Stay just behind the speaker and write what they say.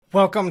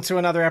Welcome to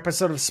another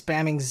episode of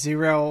Spamming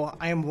Zero.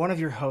 I am one of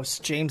your hosts,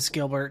 James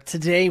Gilbert.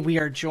 Today we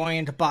are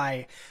joined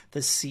by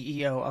the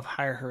CEO of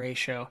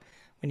Horatio.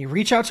 When you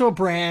reach out to a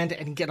brand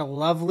and get a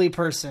lovely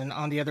person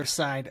on the other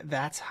side,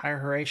 that's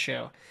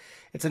Horatio.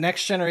 It's a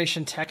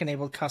next-generation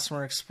tech-enabled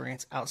customer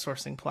experience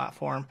outsourcing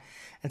platform.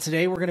 And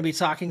today we're going to be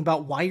talking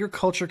about why your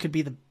culture could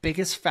be the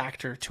biggest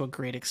factor to a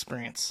great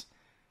experience.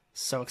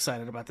 So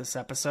excited about this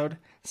episode.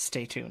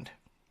 Stay tuned.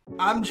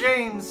 I'm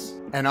James.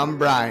 And I'm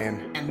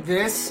Brian. And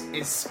this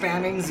is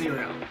Spamming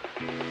Zero.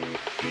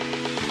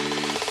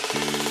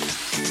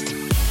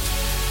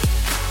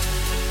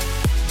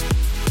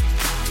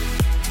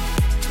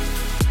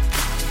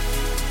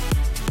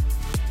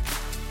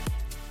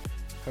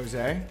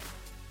 Jose,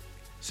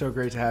 so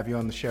great to have you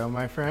on the show,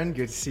 my friend.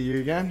 Good to see you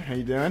again. How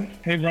you doing?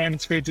 Hey, Brian.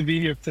 It's great to be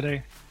here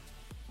today.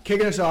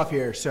 Kicking us off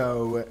here.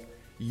 So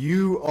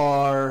you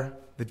are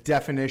the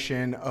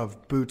definition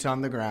of boots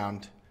on the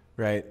ground,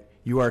 right?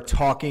 You are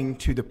talking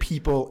to the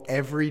people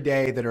every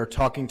day that are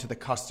talking to the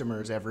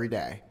customers every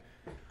day.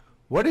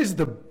 What is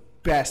the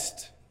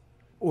best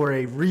or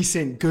a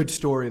recent good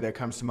story that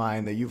comes to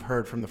mind that you've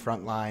heard from the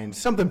front lines?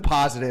 Something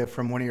positive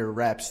from one of your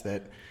reps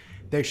that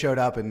they showed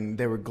up and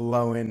they were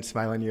glowing,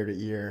 smiling ear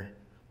to ear.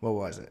 What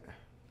was it?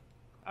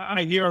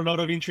 I hear a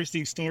lot of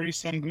interesting stories,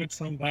 some good,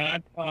 some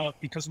bad,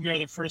 because we are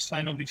the first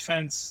line of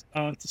defense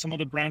to some of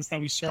the brands that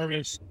we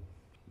service.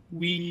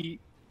 We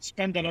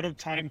spend a lot of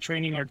time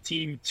training our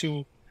team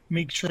to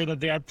make sure that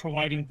they are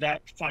providing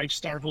that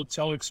 5-star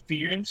hotel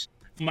experience,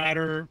 no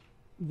matter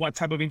what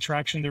type of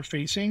interaction they're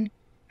facing.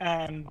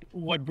 And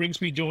what brings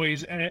me joy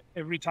is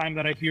every time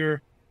that I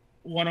hear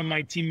one of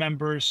my team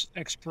members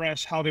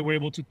express how they were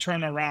able to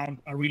turn around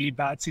a really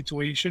bad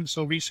situation.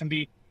 So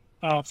recently,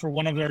 for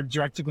one of their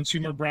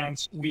direct-to-consumer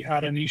brands, we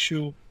had an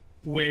issue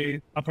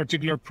with a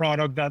particular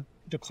product that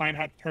the client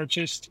had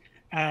purchased,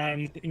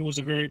 and it was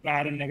a very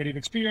bad and negative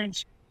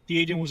experience. The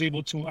agent was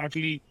able to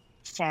actually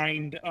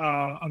find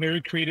a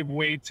very creative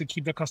way to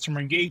keep the customer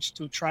engaged,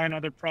 to try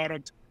another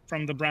product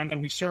from the brand that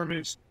we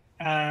service,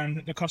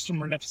 and the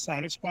customer left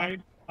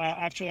satisfied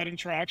after that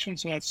interaction.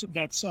 So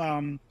that's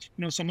some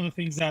of the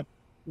things that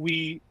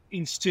we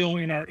instill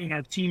in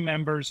our team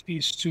members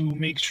is to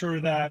make sure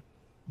that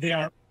they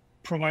are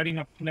providing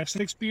a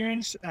pleasant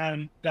experience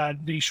and that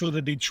they show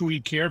that they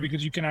truly care,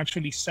 because you can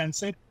actually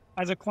sense it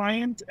as a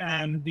client.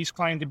 And this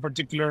client in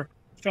particular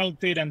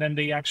felt it, and then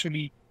they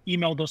actually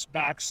emailed us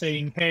back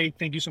saying, hey,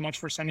 thank you so much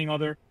for sending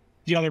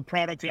the other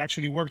product. It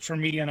actually worked for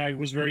me, and I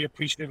was very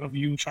appreciative of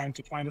you trying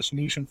to find a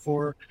solution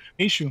for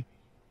the issue.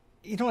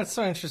 You know what's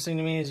so interesting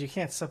to me is you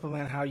can't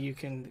supplement how you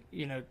can,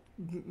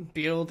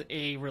 build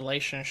a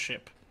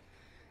relationship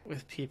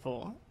with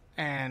people.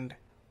 And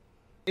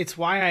it's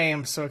why I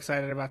am so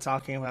excited about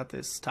talking about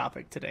this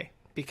topic today,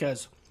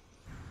 because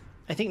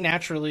I think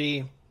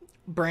naturally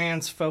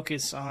brands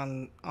focus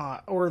on,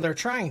 or they're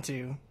trying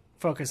to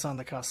focus on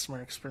the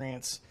customer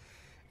experience.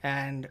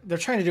 And they're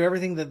trying to do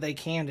everything that they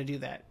can to do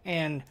that.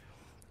 And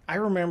I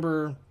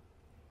remember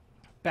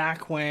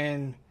back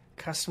when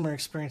customer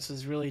experience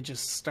was really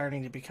just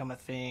starting to become a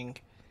thing,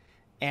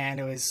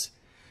 and it was,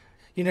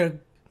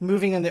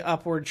 moving in the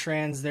upward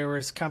trends. There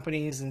was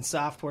companies and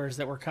softwares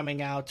that were coming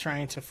out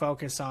trying to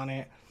focus on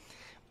it.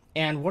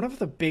 And one of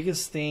the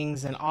biggest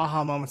things and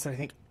aha moments that I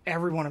think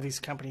every one of these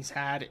companies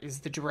had is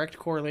the direct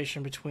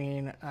correlation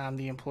between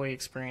the employee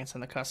experience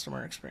and the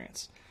customer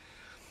experience.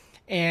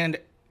 And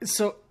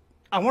so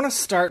I want to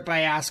start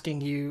by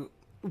asking you,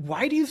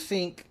 why do you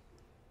think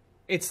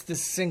it's the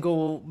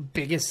single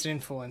biggest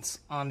influence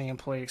on the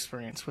employee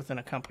experience within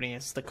a company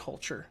is the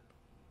culture?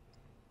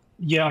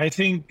 Yeah, I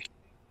think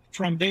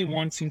from day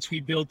one, since we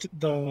built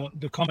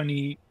the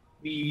company,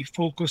 we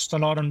focused a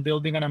lot on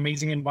building an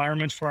amazing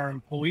environment for our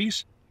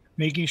employees,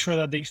 making sure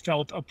that they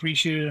felt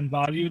appreciated and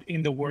valued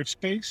in the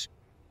workspace.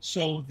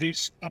 So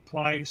this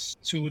applies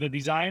to the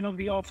design of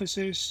the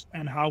offices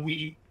and how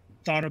we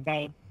thought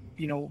about,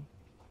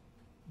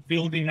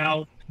 building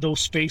out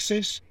those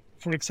spaces.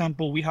 For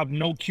example, we have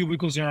no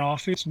cubicles in our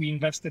office. We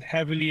invested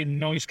heavily in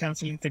noise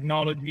canceling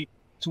technology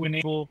to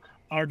enable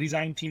our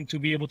design team to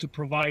be able to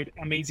provide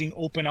amazing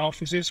open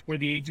offices where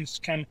the agents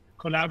can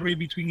collaborate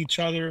between each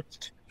other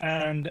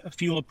and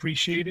feel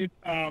appreciated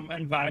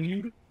and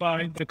valued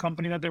by the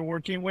company that they're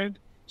working with.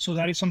 So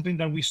that is something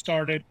that we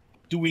started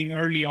doing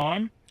early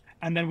on.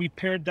 And then we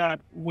paired that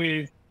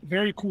with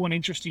very cool and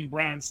interesting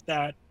brands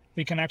that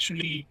they can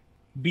actually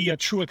be a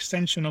true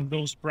extension of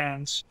those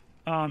brands.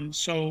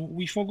 So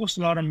we focus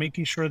a lot on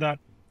making sure that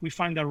we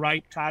find the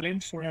right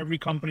talent for every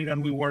company that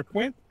we work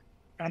with.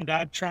 And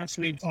that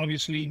translates,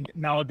 obviously,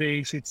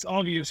 nowadays it's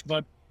obvious,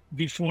 but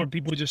before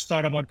people just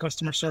thought about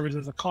customer service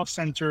as a cost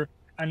center,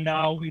 and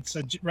now it's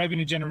a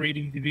revenue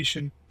generating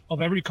division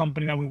of every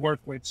company that we work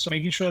with. So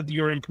making sure that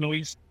your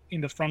employees in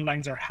the front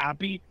lines are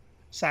happy,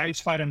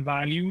 satisfied, and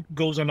valued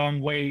goes a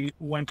long way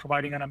when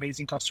providing an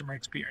amazing customer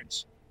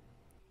experience.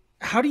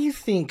 How do you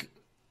think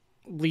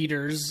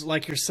leaders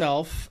like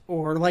yourself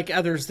or like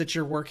others that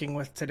you're working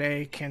with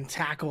today can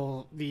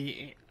tackle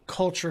the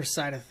culture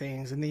side of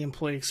things and the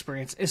employee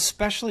experience,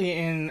 especially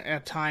in a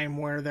time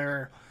where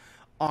there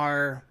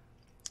are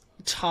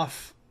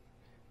tough,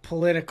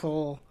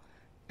 political,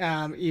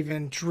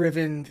 even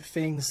driven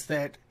things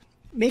that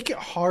make it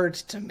hard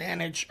to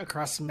manage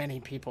across many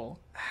people.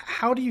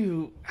 How would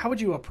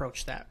you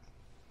approach that?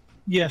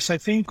 Yes, I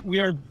think we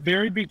are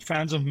very big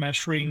fans of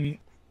measuring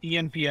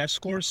ENPS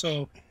scores.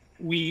 So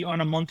we,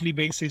 on a monthly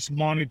basis,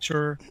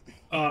 monitor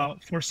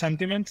for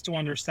sentiment to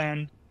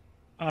understand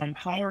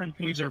how our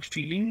employees are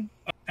feeling.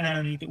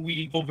 And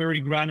we go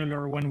very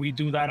granular when we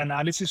do that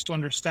analysis to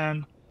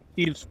understand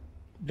if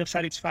the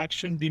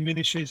satisfaction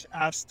diminishes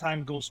as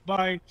time goes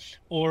by,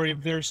 or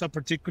if there's a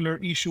particular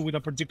issue with a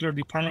particular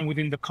department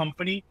within the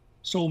company.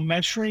 So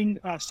measuring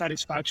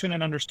satisfaction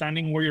and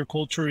understanding where your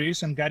culture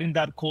is and getting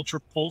that culture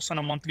pulse on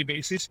a monthly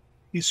basis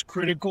is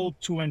critical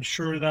to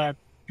ensure that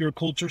your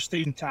culture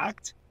stays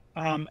intact.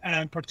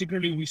 And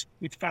particularly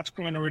with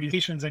fast-growing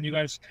organizations, and you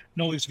guys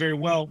know this very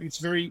well, it's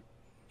very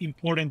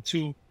important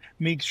to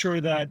make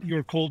sure that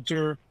your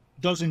culture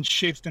doesn't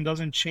shift and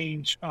doesn't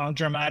change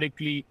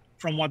dramatically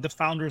from what the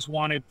founders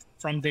wanted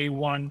from day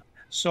one.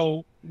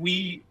 So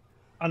we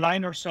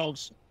align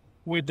ourselves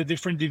with the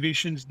different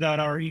divisions that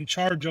are in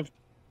charge of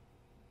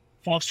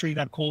fostering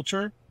that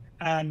culture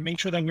and make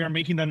sure that we are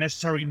making the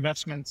necessary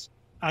investments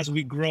as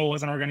we grow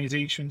as an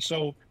organization.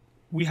 So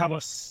we have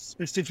a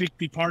specific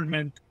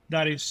department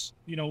that is,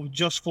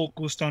 just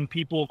focused on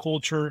people,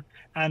 culture,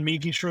 and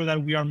making sure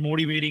that we are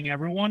motivating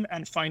everyone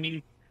and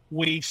finding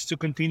ways to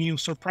continue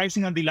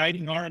surprising and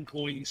delighting our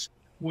employees,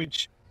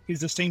 which is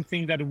the same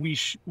thing that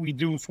we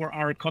do for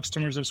our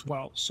customers as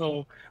well.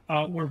 So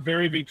we're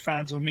very big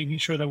fans of making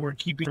sure that we're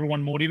keeping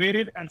everyone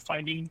motivated and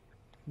finding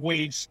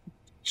ways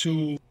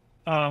to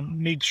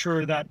make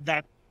sure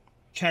that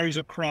carries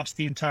across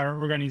the entire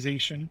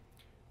organization.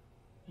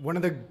 One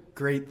of the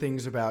great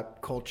things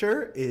about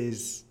culture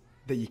is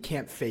that you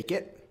can't fake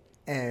it.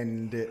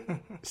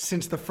 And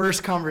since the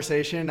first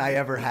conversation I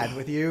ever had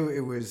with you,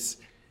 it was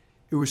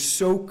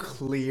so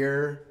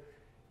clear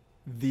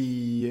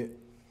the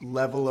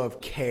level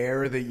of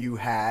care that you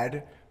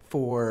had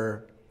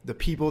for the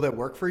people that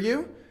work for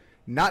you,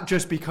 not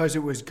just because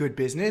it was good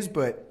business,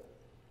 but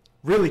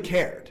really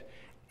cared.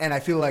 And I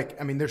feel like,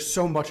 there's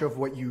so much of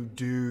what you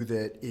do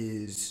that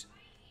is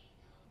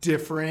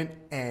different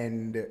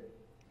and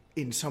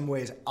in some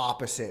ways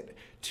opposite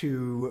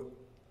to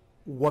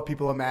what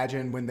people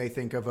imagine when they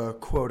think of a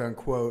quote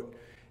unquote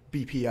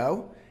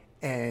BPO.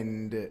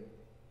 And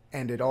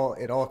it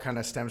all kind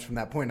of stems from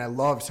that point. I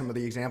love some of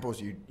the examples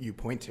you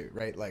point to,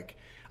 right? Like,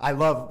 I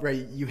love,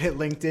 right, you hit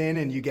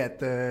LinkedIn and you get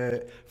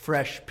the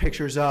fresh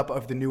pictures up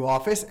of the new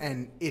office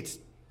and it's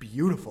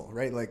beautiful,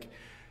 right? Like,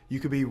 you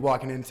could be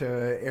walking into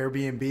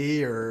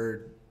Airbnb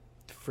or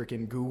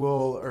freaking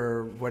Google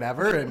or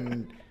whatever,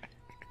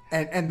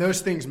 and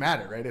those things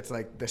matter, right? It's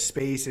like the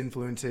space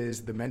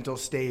influences, the mental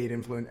state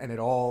influence, and it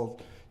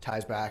all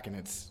ties back, and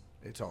it's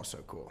all so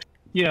cool.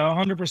 Yeah,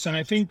 100%.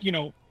 I think,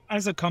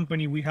 as a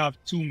company, we have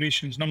two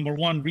missions. Number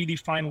one,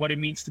 redefine what it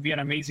means to be an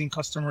amazing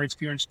customer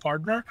experience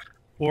partner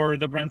for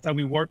the brands that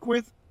we work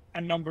with.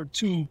 And number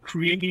two,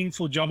 create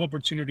meaningful job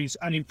opportunities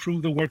and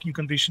improve the working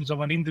conditions of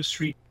an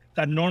industry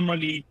that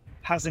normally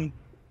hasn't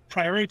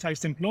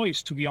prioritized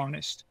employees, to be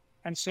honest.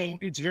 And so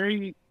it's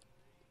very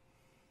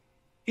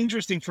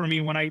interesting for me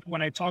when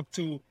I talk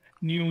to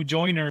new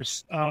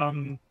joiners,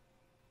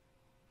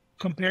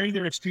 comparing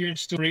their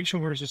experience to Horatio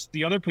versus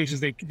the other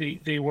places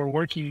they were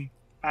working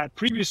at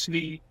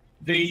previously.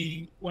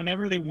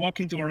 Whenever they walk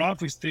into our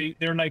office,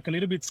 they're like a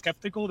little bit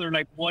skeptical. They're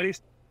like,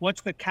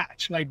 what's the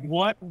catch? Like,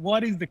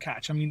 what is the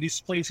catch?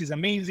 This place is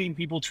amazing.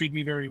 People treat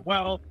me very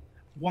well.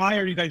 Why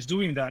are you guys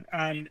doing that?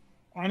 And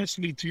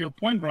honestly, to your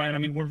point,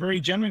 Brian, we're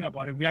very genuine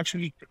about it. We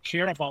actually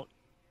care about,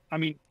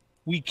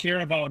 we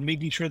care about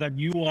making sure that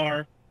you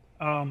are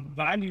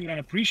valued and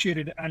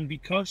appreciated. And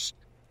because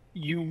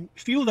you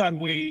feel that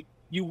way,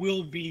 you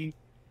will be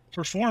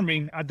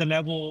performing at the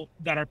level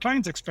that our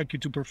clients expect you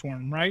to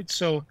perform, right?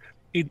 So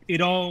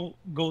it all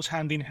goes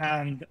hand in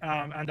hand.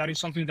 And that is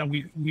something that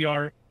we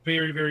are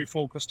very, very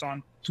focused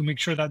on to make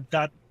sure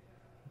that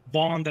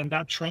bond and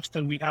that trust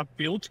that we have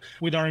built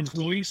with our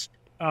employees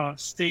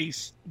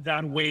stays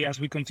that way as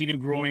we continue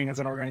growing as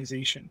an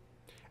organization.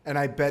 And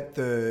I bet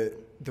the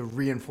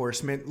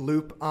reinforcement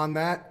loop on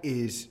that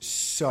is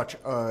such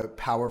a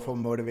powerful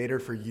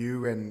motivator for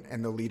you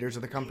and the leaders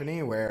of the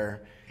company,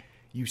 where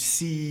you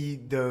see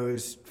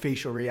those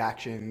facial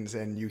reactions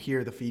and you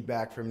hear the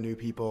feedback from new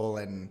people,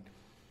 and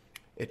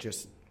it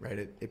just, right,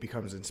 it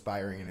becomes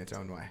inspiring in its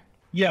own way.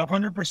 Yeah,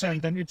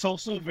 100%. And it's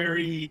also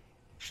very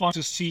fun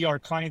to see our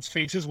clients'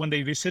 faces when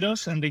they visit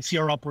us and they see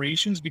our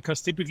operations,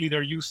 because typically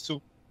they're used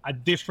to a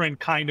different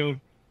kind of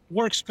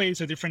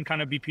workspace, a different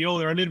kind of BPO.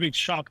 They're a little bit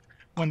shocked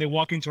when they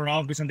walk into our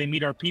office and they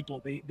meet our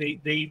people.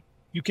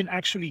 You can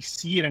actually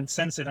see it and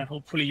sense it, and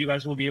hopefully you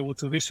guys will be able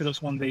to visit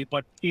us one day.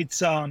 But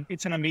it's an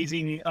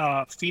amazing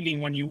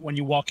feeling when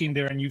you walk in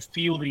there and you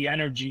feel the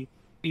energy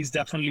is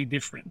definitely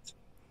different.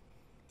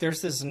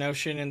 There's this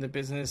notion in the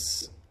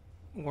business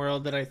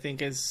world that I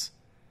think is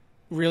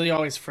really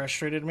always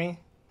frustrated me,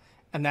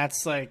 and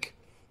that's like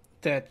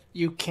that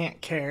you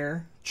can't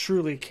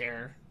truly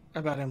care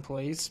about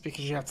employees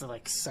because you have to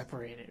like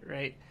separate it,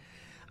 right?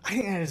 I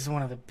think that is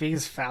one of the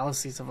biggest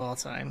fallacies of all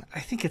time.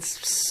 I think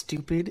it's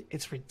stupid.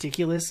 It's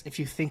ridiculous. If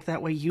you think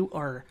that way, you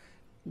are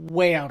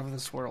way out of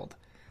this world.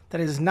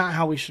 That is not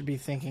how we should be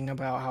thinking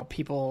about how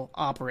people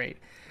operate.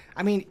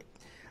 I mean,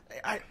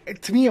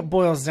 to me, it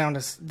boils down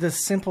to the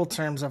simple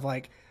terms of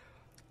like,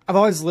 I've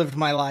always lived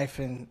my life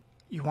and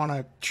you want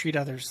to treat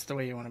others the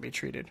way you want to be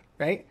treated,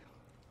 right?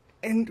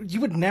 And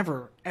you would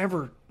never,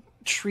 ever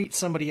treat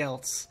somebody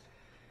else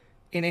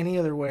in any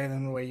other way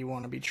than the way you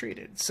want to be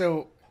treated.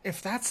 So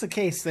if that's the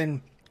case,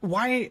 then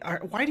why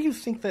do you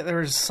think that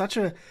there is such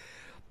a...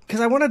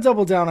 Because I want to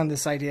double down on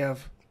this idea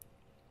of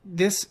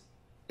this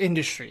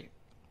industry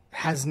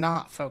has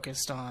not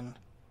focused on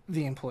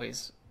the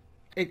employees.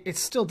 It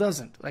still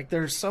doesn't. Like,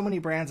 there's so many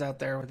brands out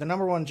there where the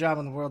number one job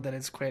in the world that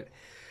has quit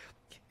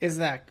is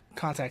that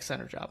contact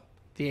center job,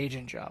 the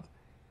agent job.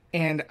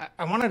 And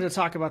I wanted to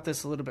talk about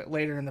this a little bit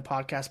later in the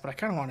podcast, but I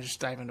kind of want to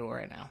just dive into it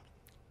right now.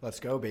 Let's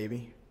go,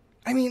 baby.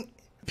 I mean,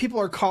 people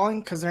are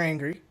calling because they're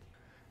angry.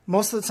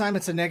 Most of the time,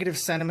 it's a negative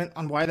sentiment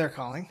on why they're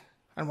calling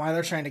and why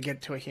they're trying to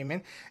get to a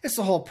human. It's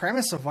the whole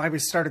premise of why we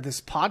started this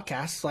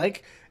podcast.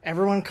 Like,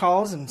 everyone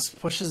calls and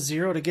pushes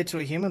 0 to get to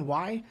a human.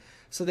 Why?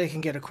 So they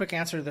can get a quick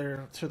answer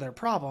to their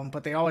problem,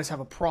 but they always have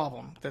a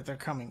problem that they're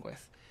coming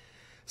with.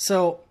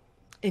 So,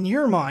 in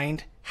your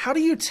mind, how do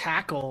you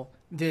tackle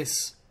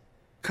this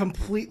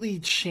completely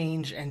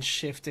change and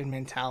shift in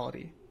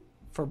mentality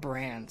for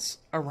brands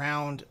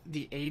around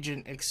the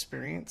agent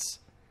experience?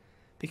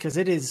 Because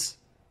it is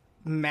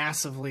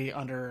massively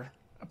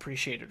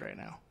underappreciated right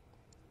now.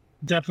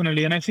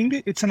 Definitely. And I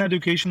think it's an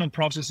educational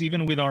process,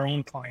 even with our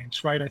own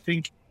clients, right? I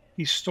think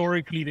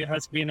historically there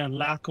has been a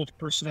lack of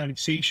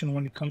personalization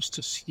when it comes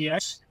to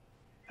CX.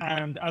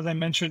 And as I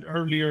mentioned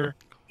earlier,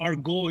 our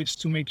goal is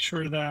to make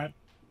sure that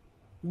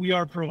we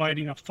are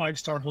providing a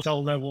 5-star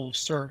hotel level of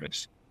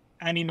service.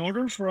 And in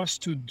order for us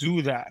to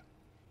do that,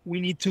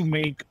 we need to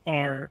make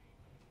our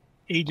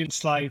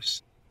agents'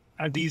 lives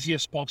as easy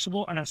as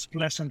possible and as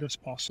pleasant as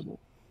possible.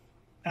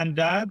 And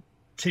that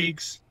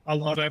takes a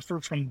lot of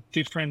effort from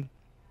different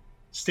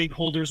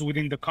stakeholders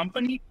within the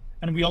company.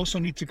 And we also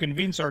need to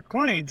convince our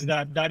clients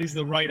that that is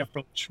the right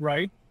approach,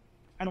 right?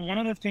 And one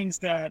of the things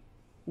that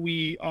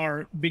we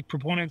are big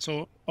proponents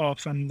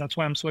of, and that's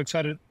why I'm so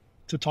excited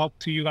to talk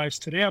to you guys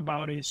today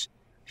about, is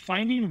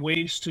finding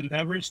ways to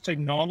leverage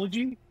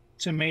technology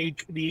to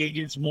make the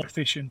agents more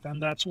efficient.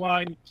 And that's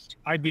why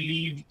I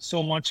believe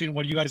so much in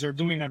what you guys are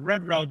doing at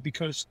Red Route,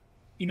 because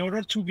in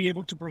order to be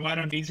able to provide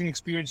an amazing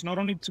experience, not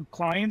only to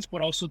clients,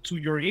 but also to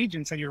your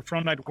agents and your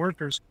frontline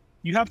workers,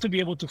 you have to be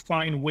able to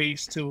find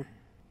ways to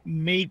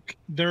make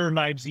their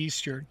lives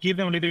easier, give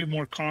them a little bit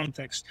more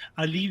context,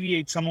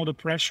 alleviate some of the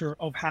pressure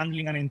of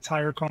handling an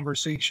entire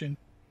conversation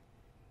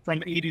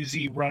from A to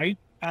Z, right?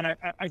 And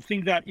I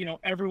think that,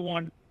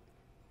 everyone,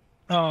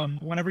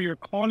 whenever you're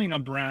calling a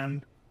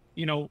brand,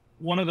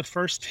 one of the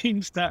first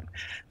things that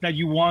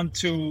you want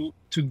to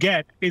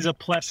get is a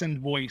pleasant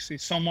voice,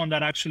 is someone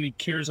that actually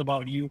cares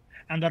about you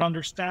and that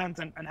understands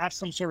and has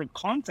some sort of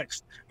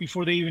context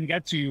before they even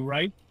get to you,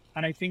 right?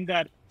 And I think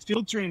that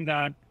filtering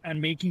that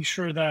and making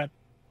sure that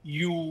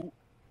you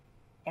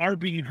are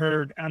being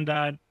heard and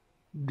that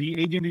the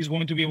agent is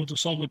going to be able to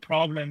solve the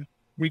problem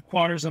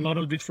requires a lot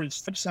of different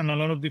steps and a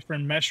lot of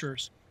different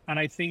measures. And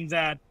I think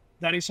that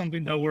is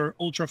something that we're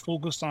ultra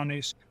focused on,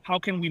 is how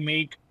can we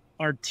make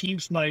our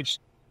team's lives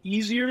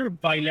easier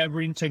by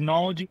leveraging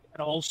technology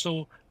and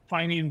also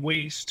finding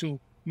ways to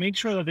make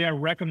sure that they are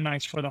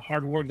recognized for the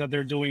hard work that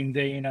they're doing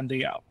day in and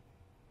day out.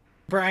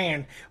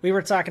 Brian, we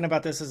were talking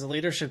about this as a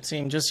leadership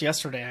team just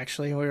yesterday,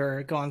 actually. We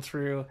were going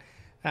through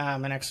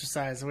an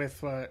exercise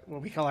with what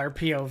we call our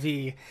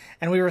POV.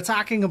 And we were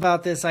talking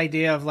about this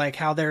idea of like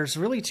how there's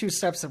really 2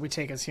 steps that we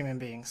take as human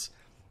beings.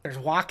 There's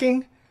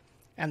walking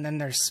and then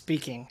there's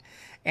speaking.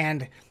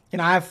 And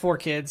I have 4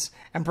 kids,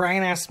 and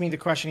Brian asked me the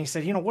question. He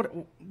said,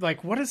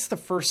 what is the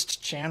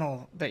first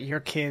channel that your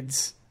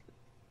kids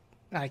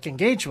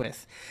engage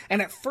with?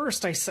 And at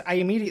first I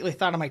immediately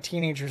thought of my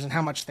teenagers and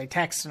how much they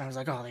text. And I was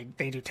like, oh,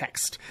 they do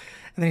text.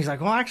 And then he's like,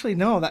 well, actually,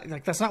 no,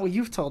 that's not what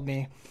you've told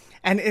me.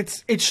 And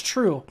it's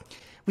true.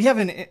 We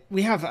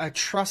have a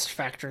trust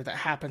factor that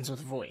happens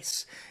with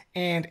voice,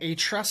 and a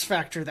trust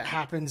factor that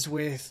happens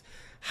with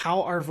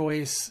how our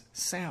voice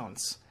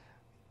sounds.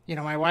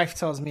 My wife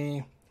tells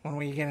me when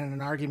we get in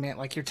an argument,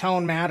 like, your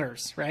tone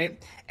matters,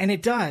 right? And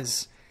it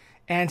does.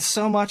 And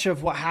so much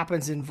of what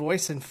happens in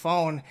voice and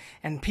phone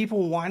and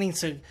people wanting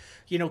to,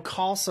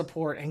 call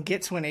support and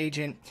get to an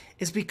agent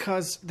is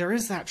because there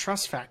is that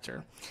trust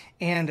factor.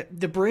 And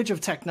the bridge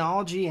of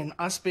technology and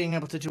us being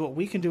able to do what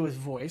we can do with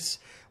voice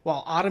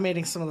while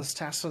automating some of those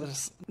tasks so that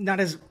it's not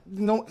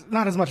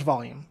as much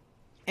volume.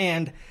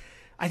 And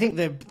I think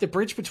the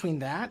bridge between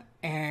that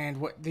and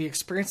what the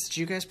experience that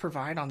you guys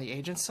provide on the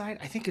agent side,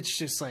 I think it's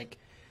just like,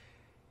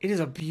 it is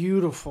a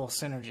beautiful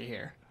synergy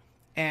here.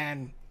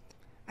 And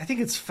I think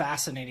it's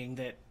fascinating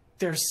that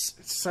there's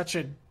such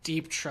a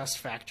deep trust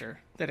factor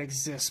that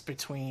exists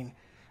between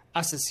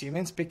us as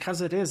humans,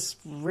 because it is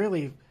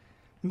really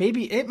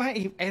maybe it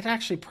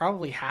actually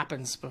probably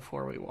happens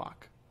before we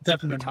walk.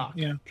 Definitely. We talk.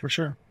 Yeah, for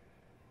sure.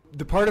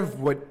 The part of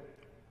what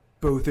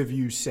both of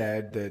you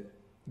said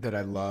that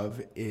I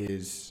love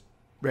is,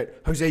 right,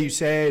 Jose, you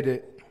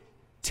said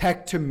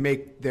tech to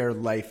make their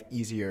life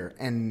easier.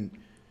 And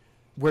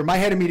where my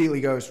head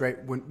immediately goes, right,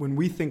 when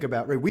we think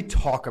about, right, we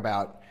talk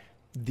about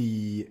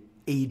the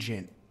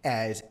agent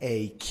as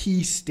a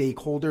key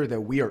stakeholder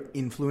that we are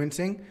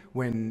influencing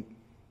when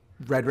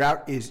Red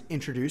Route is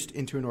introduced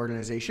into an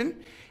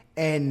organization.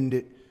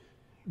 And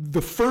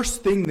the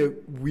first thing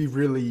that we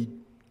really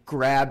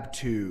grab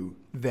to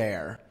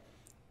there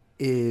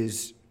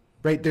is,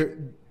 right,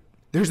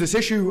 there's this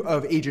issue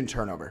of agent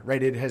turnover,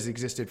 right? It has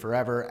existed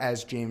forever,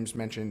 as James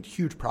mentioned,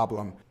 huge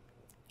problem.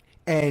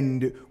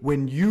 And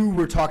when you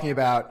were talking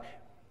about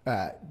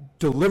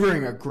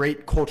delivering a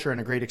great culture and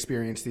a great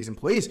experience to these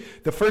employees,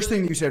 the first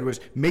thing that you said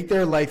was make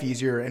their life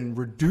easier and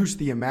reduce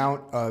the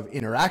amount of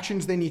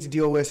interactions they need to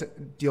deal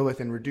with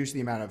and reduce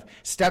the amount of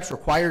steps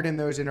required in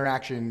those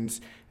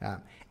interactions.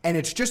 And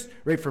it's just,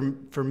 right,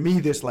 for me,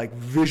 this like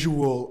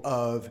visual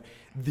of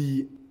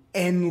the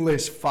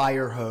endless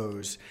fire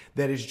hose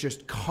that is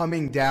just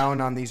coming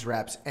down on these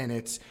reps, and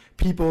it's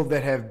people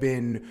that have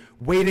been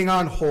waiting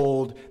on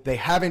hold, they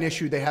have an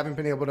issue they haven't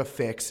been able to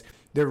fix,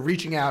 they're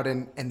reaching out,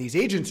 and these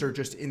agents are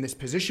just in this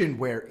position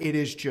where it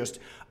is just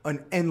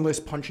an endless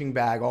punching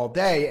bag all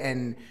day.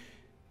 And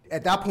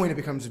at that point, it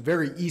becomes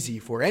very easy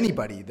for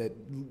anybody that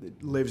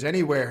lives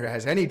anywhere,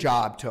 has any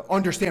job, to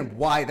understand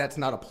why that's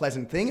not a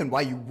pleasant thing and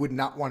why you would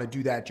not want to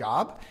do that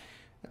job.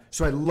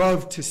 So I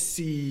love to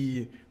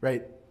see,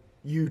 right,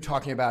 you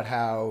talking about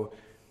how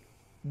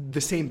the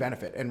same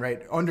benefit and,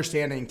 right,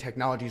 understanding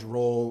technology's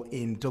role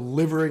in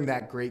delivering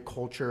that great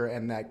culture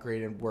and that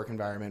great work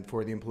environment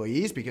for the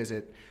employees, because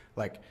it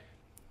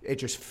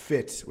just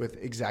fits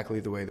with exactly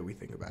the way that we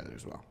think about it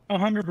as well.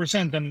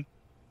 100%. And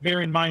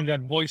bear in mind that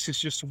voice is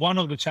just one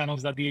of the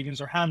channels that the agents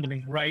are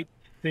handling, right?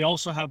 They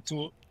also have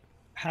to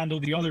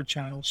handle the other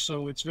channels.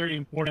 So it's very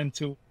important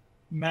to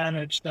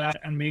manage that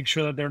and make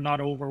sure that they're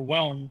not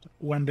overwhelmed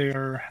when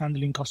they're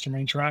handling customer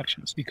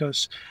interactions,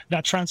 because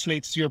that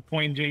translates to your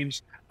point,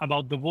 James,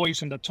 about the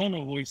voice and the tone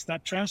of voice.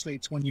 That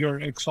translates when you're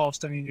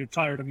exhausted and you're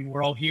tired. I mean,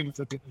 we're all humans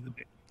at the end of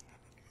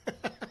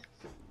the day.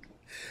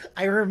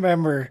 I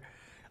remember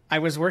I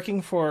was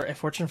working for a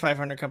Fortune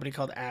 500 company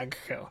called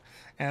AGCO.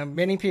 And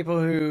many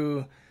people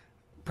who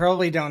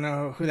probably don't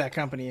know who that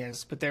company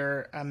is, but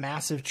they're a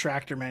massive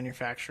tractor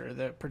manufacturer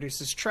that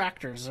produces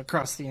tractors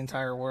across the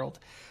entire world.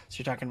 So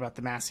you're talking about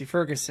the Massey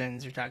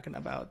Fergusons, you're talking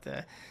about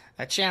the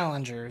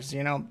Challengers,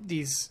 you know,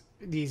 these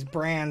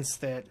brands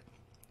that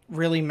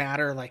really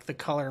matter, like the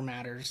color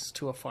matters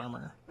to a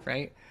farmer,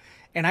 right?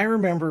 And I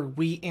remember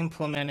we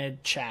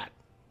implemented chat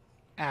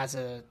as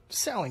a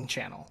selling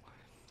channel.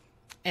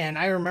 And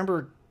I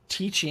remember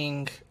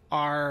teaching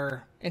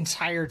our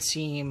entire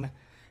team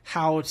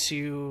how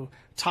to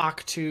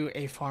talk to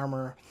a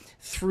farmer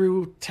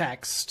through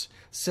text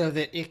so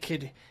that it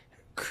could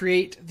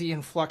create the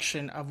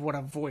inflection of what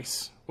a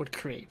voice would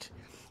create.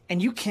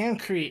 And you can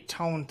create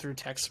tone through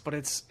text, but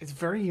it's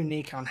very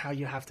unique on how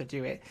you have to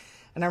do it.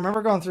 And I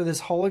remember going through this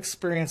whole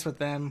experience with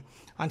them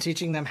on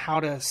teaching them how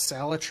to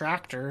sell a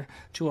tractor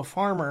to a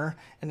farmer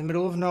in the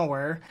middle of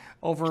nowhere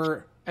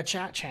over a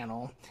chat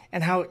channel,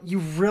 and how you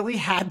really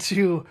had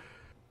to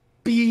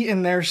be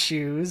in their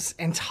shoes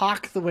and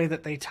talk the way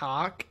that they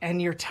talk,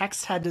 and your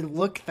text had to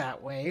look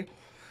that way,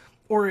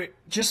 or it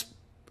just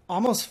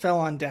almost fell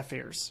on deaf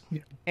ears.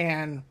 Yeah.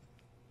 And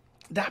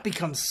that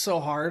becomes so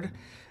hard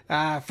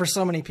for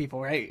so many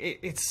people, right?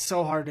 It's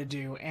so hard to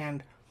do.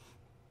 And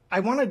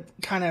I want to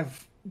kind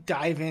of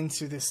dive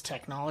into this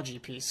technology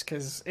piece,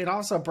 because it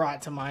also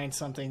brought to mind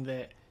something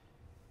that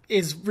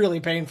is really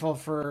painful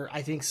for,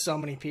 I think, so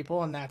many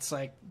people. And that's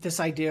like this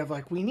idea of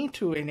like, we need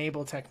to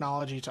enable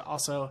technology to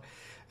also,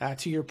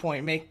 to your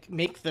point,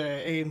 make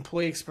the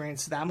employee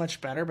experience that much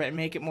better, but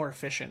make it more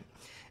efficient.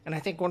 And I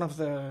think one of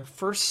the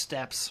first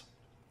steps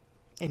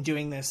in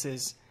doing this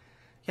is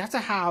you have to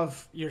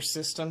have your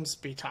systems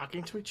be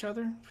talking to each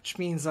other, which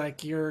means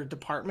like your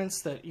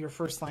departments, that your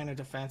first line of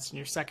defense and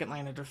your second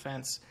line of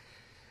defense,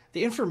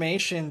 the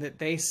information that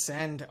they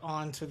send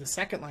on to the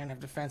second line of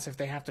defense, if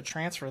they have to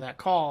transfer that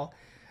call,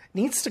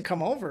 needs to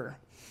come over,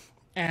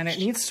 and it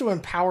needs to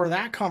empower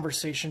that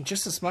conversation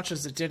just as much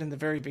as it did in the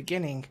very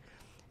beginning.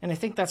 And I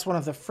think that's one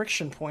of the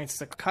friction points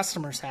that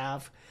customers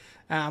have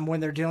when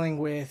they're dealing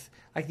with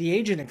like the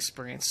agent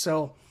experience.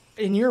 So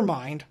in your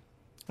mind,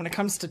 when it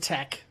comes to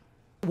tech,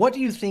 what do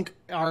you think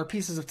are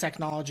pieces of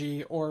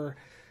technology or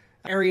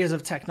areas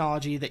of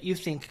technology that you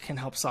think can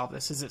help solve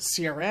this? Is it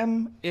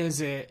CRM?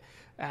 Is it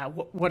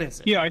what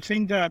is it? Yeah, I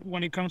think that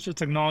when it comes to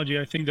technology,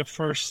 I think the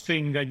first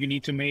thing that you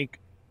need to make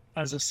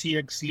as a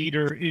CX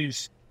leader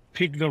is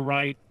pick the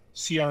right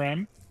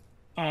CRM.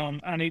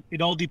 And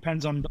it all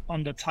depends on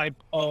the type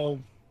of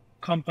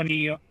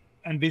company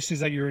and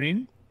business that you're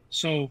in.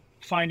 So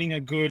finding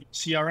a good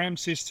CRM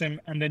system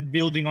and then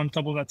building on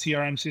top of that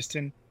CRM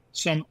system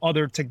some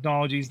other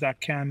technologies that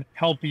can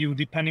help you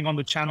depending on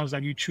the channels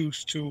that you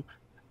choose to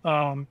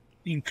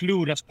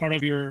include as part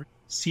of your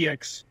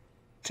CX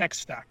tech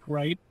stack,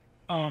 right?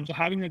 So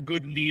having a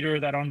good leader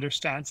that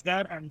understands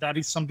that, and that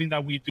is something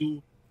that we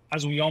do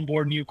as we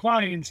onboard new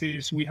clients,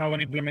 is we have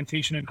an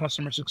implementation and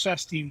customer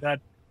success team that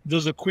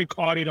does a quick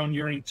audit on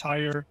your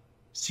entire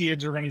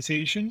CX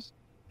organizations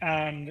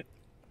and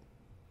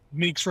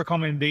makes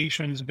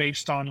recommendations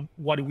based on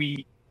what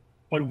we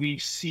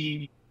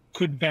see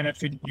could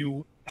benefit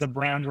you as a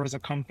brand or as a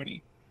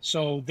company.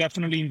 So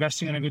definitely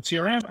investing in a good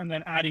CRM and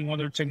then adding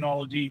other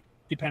technology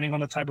depending on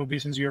the type of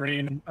business you're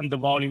in and the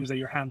volumes that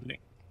you're handling.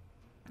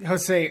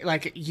 Jose,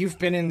 like, you've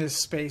been in this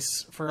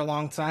space for a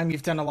long time.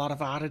 You've done a lot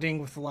of auditing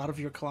with a lot of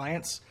your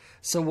clients.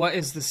 So what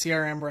is the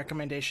CRM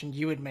recommendation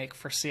you would make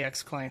for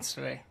CX clients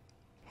today?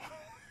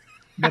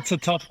 That's a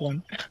tough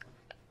one.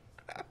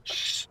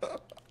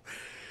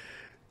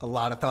 A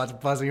lot of thoughts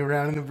buzzing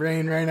around in the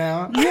brain right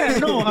now. Yeah,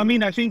 no, I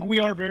mean, I think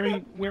we're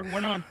very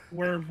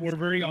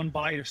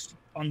unbiased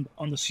on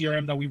the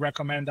CRM that we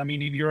recommend. I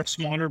mean, if you're a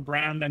smaller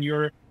brand and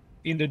you're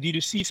in the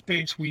D2C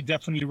space, we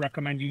definitely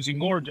recommend using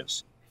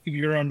Gorgeous. If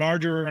you're a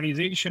larger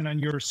organization and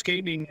you're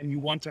scaling and you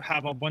want to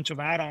have a bunch of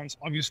add-ons,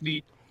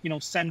 obviously,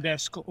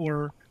 Zendesk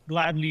or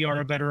Gladly are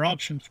a better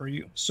option for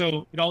you.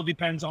 So it all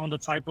depends on the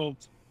type of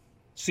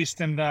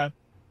system that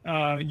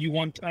you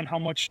want and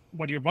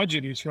what your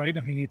budget is, right?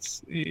 I mean,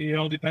 it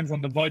all depends on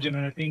the budget.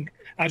 And I think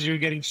as you're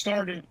getting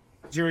started,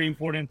 it's very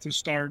important to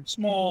start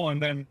small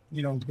and then,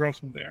 grow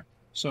from there.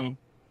 So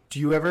do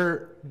you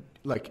ever,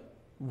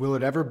 will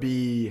it ever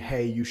be,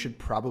 hey, you should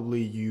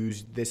probably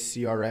use this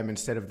CRM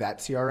instead of that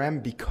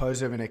CRM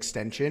because of an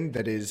extension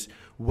that is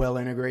well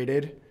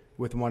integrated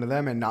with one of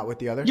them and not with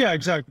the other? Yeah,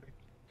 exactly.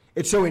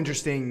 It's so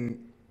interesting,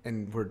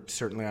 and we're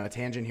certainly on a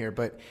tangent here,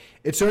 but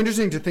it's so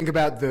interesting to think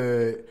about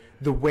the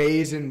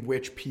ways in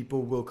which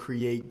people will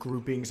create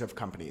groupings of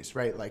companies,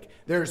 right? Like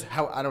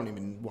I don't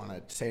even want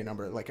to say a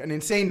number, like an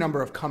insane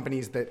number of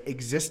companies that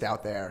exist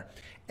out there,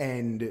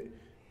 and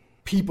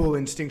people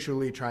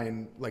instinctually try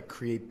and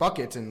create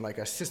buckets and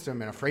a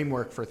system and a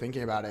framework for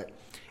thinking about it.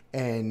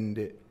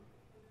 And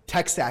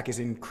tech stack is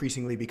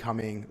increasingly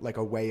becoming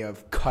a way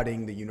of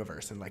cutting the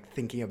universe and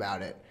thinking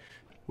about it.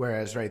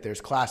 Whereas, right, there's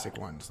classic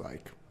ones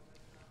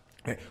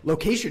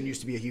location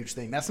used to be a huge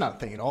thing. That's not a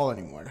thing at all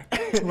anymore.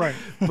 Right.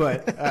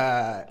 But,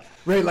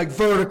 right,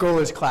 vertical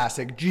is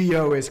classic.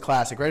 Geo is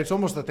classic, right? It's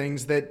almost the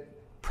things that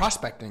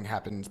prospecting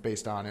happens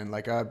based on in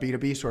a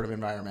B2B sort of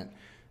environment.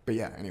 But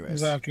yeah, anyways.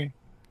 Exactly.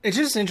 It's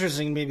just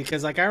interesting to me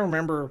because I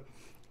remember,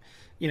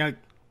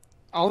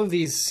 all of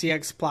these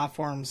CX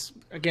platforms,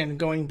 again,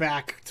 going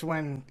back to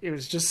when it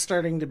was just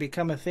starting to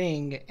become a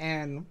thing,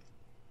 and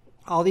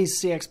all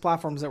these CX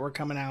platforms that were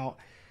coming out,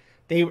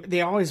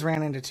 they always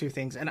ran into two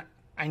things. And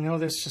I know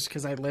this just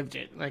because I lived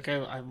it.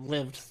 I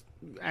lived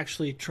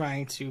actually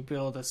trying to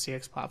build a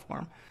CX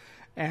platform.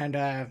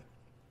 And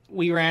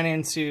we ran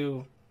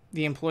into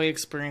the employee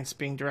experience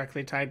being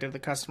directly tied to the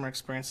customer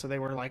experience. So they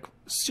were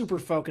super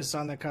focused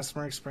on the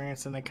customer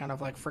experience, and they kind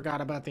of forgot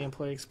about the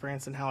employee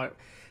experience and how it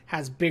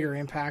has bigger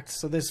impact.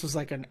 So this was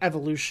an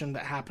evolution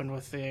that happened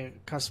with the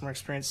customer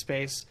experience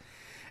space.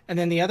 And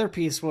then the other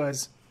piece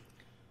was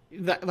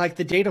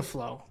the data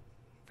flow,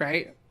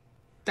 right?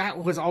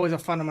 That was always a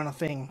fundamental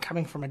thing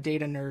coming from a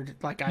data nerd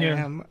like I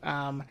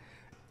am.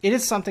 It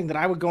is something that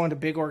I would go into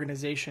big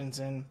organizations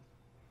and,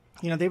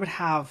 they would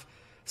have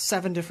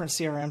 7 different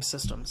CRM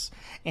systems,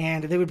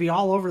 and they would be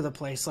all over the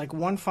place.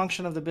 One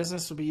function of the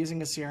business would be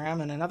using a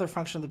CRM, and another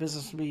function of the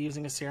business would be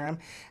using a CRM.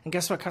 And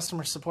guess what?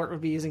 Customer support would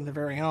be using their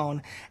very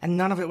own, and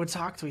none of it would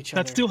talk to each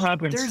other. That still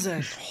happens. There's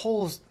a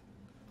whole...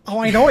 Oh,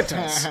 I know it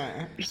does.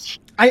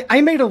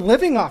 I made a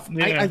living off...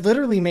 Yeah. I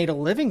literally made a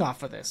living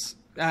off of this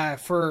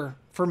for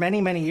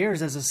many, many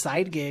years as a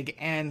side gig,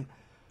 and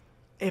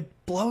it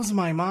blows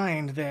my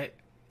mind that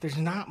there's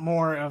not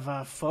more of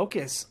a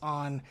focus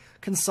on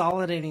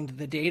consolidating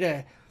the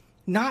data,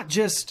 not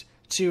just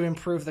to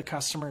improve the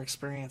customer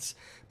experience,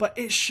 but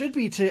it should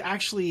be to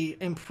actually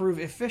improve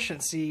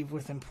efficiency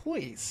with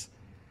employees.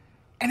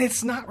 And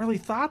it's not really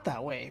thought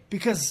that way,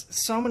 because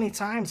so many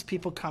times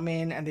people come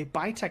in and they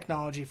buy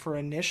technology for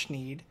a niche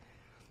need.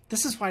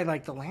 This is why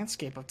the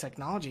landscape of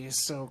technology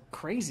is so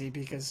crazy,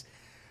 because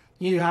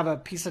you have a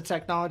piece of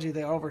technology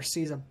that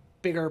oversees a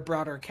bigger,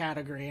 broader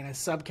category and a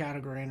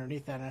subcategory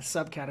underneath that and a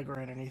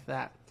subcategory underneath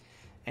that.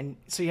 And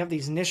so you have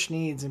these niche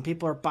needs, and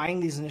people are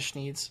buying these niche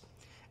needs.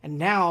 And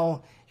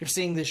now you're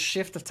seeing this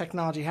shift of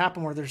technology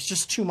happen where there's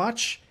just too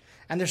much,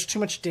 and there's too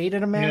much data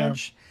to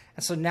manage. Yeah.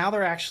 And so now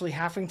they're actually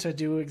having to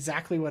do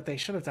exactly what they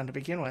should have done to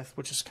begin with,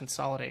 which is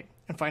consolidate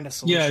and find a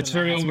solution. Yeah, it's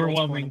very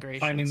overwhelming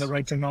finding the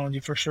right technology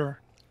for sure.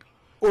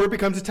 Or it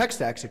becomes a tech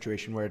stack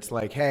situation where it's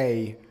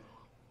hey,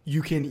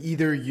 you can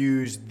either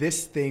use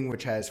this thing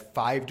which has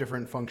 5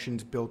 different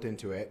functions built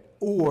into it,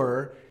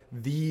 or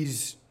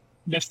these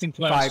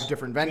 5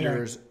 different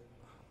vendors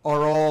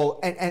are all,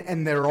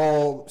 and they're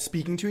all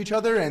speaking to each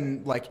other.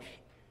 And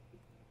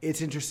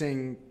it's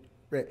interesting,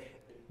 right?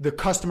 The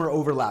customer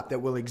overlap that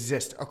will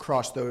exist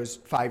across those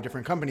 5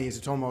 different companies.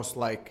 It's almost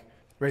right,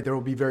 there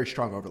will be very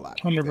strong overlap.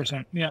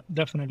 100%. Yeah,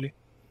 definitely.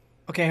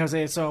 Okay,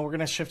 Jose, so we're going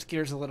to shift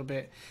gears a little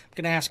bit. I'm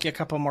going to ask you a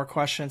couple more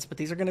questions, but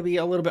these are going to be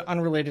a little bit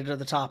unrelated to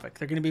the topic.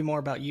 They're going to be more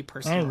about you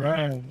personally. All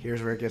right.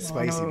 Here's where it gets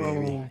spicy,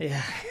 baby.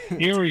 Yeah.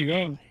 Here we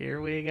go. Here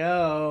we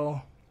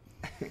go.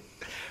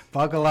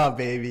 Buckle up,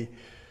 baby.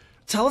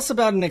 Tell us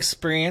about an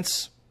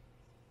experience,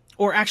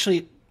 or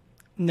actually,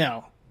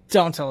 no,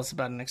 don't tell us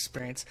about an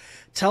experience.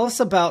 Tell us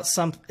about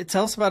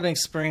an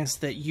experience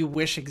that you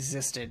wish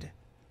existed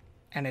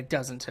and it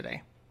doesn't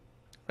today.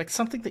 Like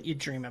something that you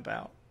dream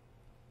about.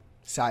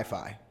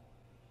 Sci-fi.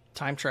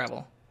 Time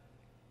travel.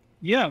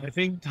 Yeah, I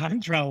think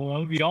time travel, that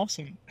would be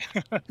awesome.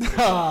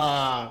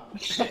 Ah,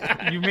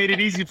 You made it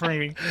easy for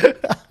me.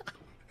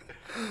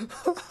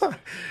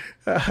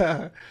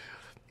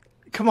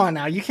 Come on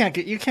now, you can't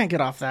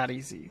get off that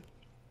easy.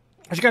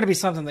 There's got to be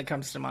something that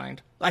comes to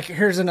mind. Like,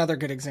 here's another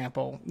good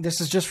example.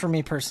 This is just for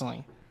me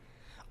personally.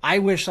 I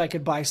wish I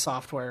could buy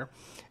software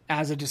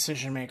as a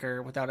decision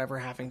maker without ever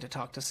having to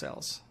talk to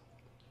sales.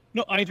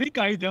 No, I think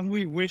I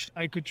definitely wish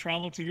I could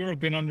travel to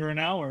Europe in under an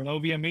hour. That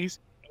would be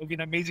amazing. That would be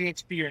an amazing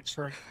experience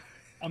for.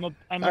 I'm a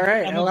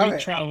big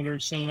traveler,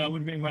 so that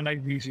would make my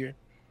life easier.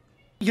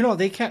 You know,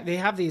 they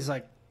have these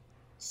like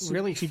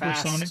really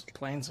Supersonic fast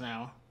planes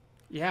now.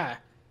 Yeah.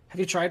 Have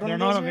you tried one They're of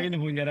those not yet?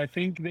 available yet. I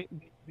think they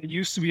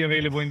used to be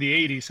available in the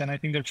 80s, and I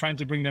think they're trying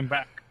to bring them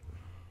back.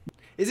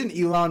 isn't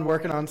Elon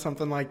working on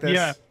something like this?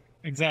 Yeah,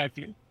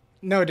 exactly.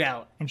 No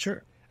doubt. I'm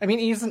sure. I mean,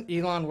 isn't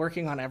Elon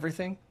working on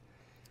everything?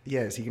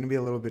 Yeah, is he going to be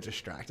a little bit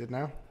distracted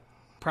now?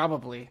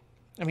 Probably.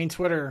 I mean,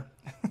 Twitter.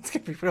 It's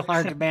gonna be real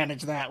hard to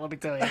manage that. Let me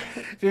tell you.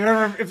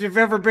 If you've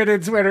ever been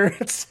in Twitter,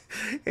 it's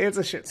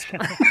a shit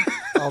storm.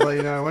 Although,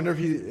 I wonder if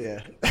he.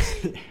 Yeah.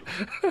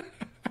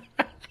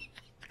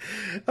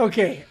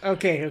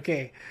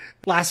 Okay.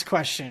 Last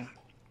question.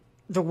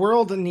 The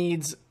world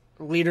needs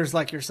leaders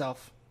like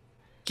yourself,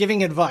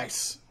 giving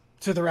advice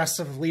to the rest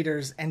of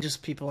leaders and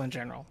just people in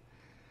general.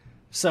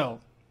 So,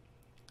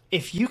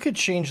 if you could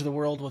change the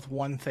world with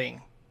one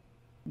thing,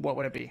 what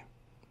would it be?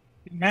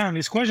 Man,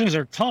 these questions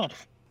are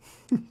tough.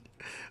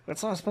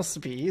 It's not supposed to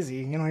be easy.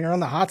 You're on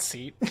the hot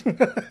seat.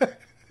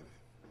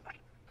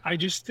 I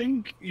just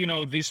think,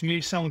 this may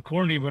sound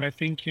corny, but I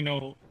think,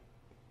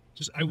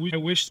 I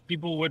wish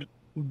people would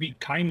be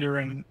kinder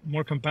and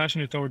more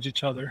compassionate towards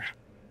each other.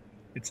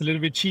 It's a little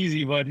bit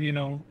cheesy, but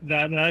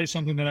that is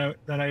something that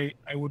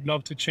I would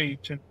love to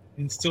change and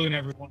instill in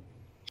everyone.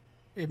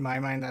 In my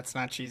mind, that's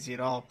not cheesy at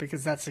all,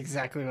 because that's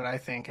exactly what I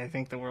think. I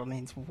think the world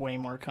needs way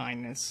more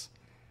kindness.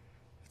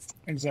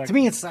 Exactly. To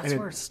me, that's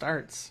where it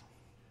starts.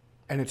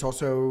 And it's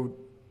also,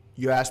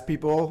 you ask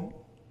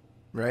people,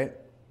 right?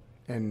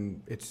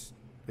 And it's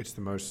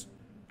the most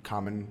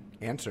common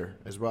answer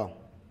as well,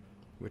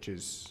 which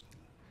is...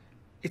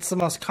 It's the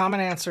most common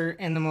answer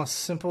and the most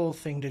simple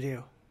thing to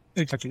do.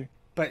 Exactly.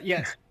 But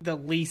yet, the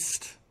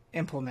least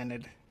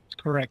implemented.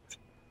 Correct.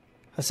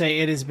 Jose,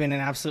 it has been an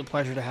absolute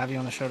pleasure to have you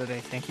on the show today.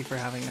 Thank you for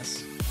having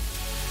us.